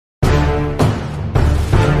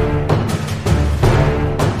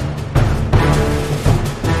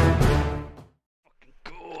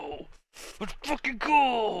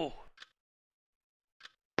go!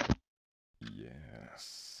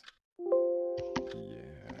 Yes.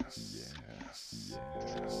 Yes. Yes.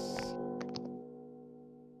 Yes.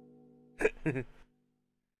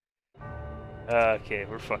 Okay,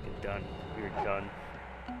 we're fucking done. We're done.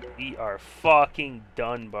 We are fucking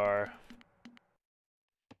done, bar.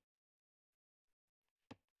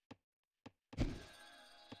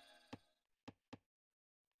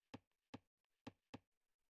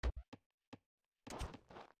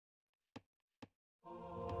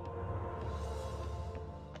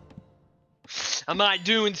 I'm not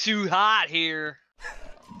doing too hot here.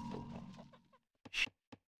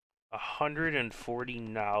 140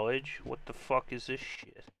 knowledge? What the fuck is this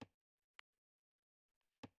shit?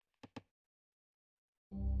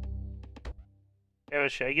 Yeah,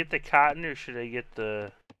 should I get the cotton or should I get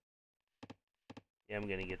the... Yeah, I'm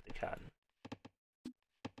gonna get the cotton.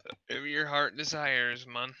 Whatever your heart desires,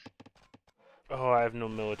 man. Oh, I have no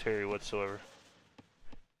military whatsoever.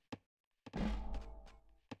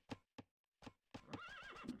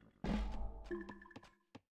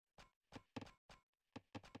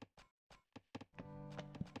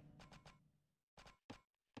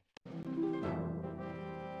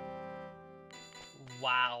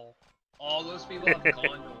 Wow. All those people have gone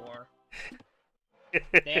to war.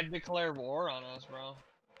 They have declared war on us, bro.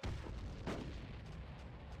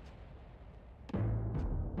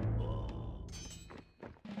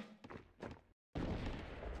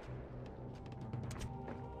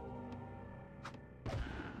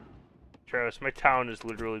 Travis, my town has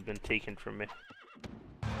literally been taken from me.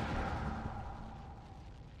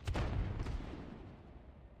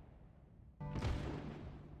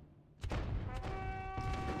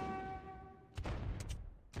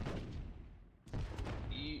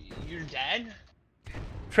 You're dead?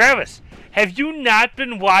 Travis, have you not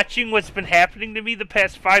been watching what's been happening to me the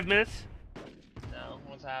past 5 minutes? No,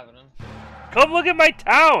 what's happening? Come look at my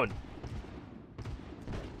town!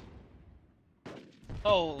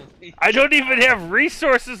 Oh. I don't even have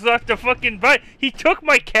resources left to fucking buy. He took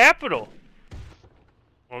my capital.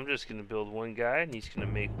 Well, I'm just gonna build one guy and he's gonna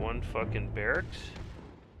make one fucking barracks.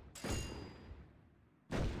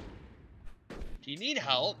 Do you need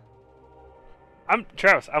help?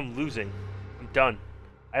 Travis, I'm losing. I'm done.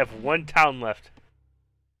 I have one town left.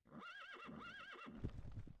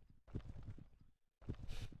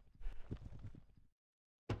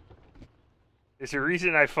 There's a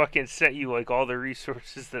reason I fucking sent you like all the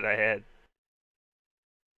resources that I had.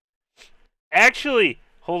 Actually,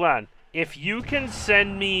 hold on. If you can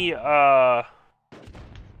send me can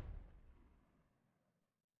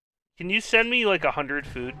you send me like 100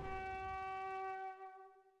 food?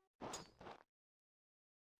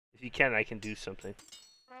 If you can, I can do something.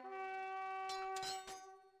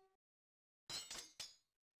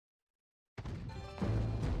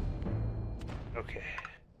 Okay.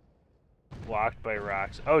 Blocked by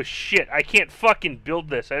rocks. Oh shit, I can't fucking build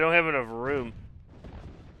this. I don't have enough room.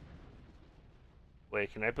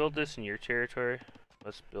 Wait, can I build this in your territory?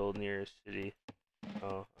 Let's build near a city.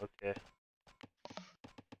 Oh, okay.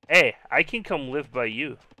 Hey, I can come live by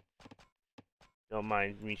you. Don't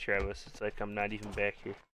mind me, Travis. It's like I'm not even back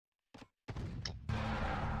here.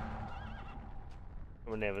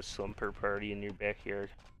 I'm gonna have a slumber party in your backyard.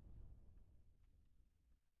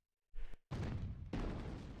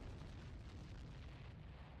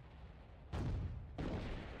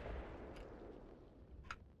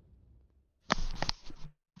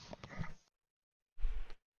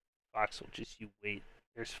 Voxel, just you wait.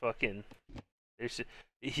 There's fucking...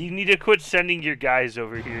 You need to quit sending your guys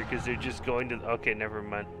over here because they're just going to... Okay, never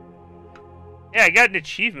mind. Yeah, I got an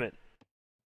achievement.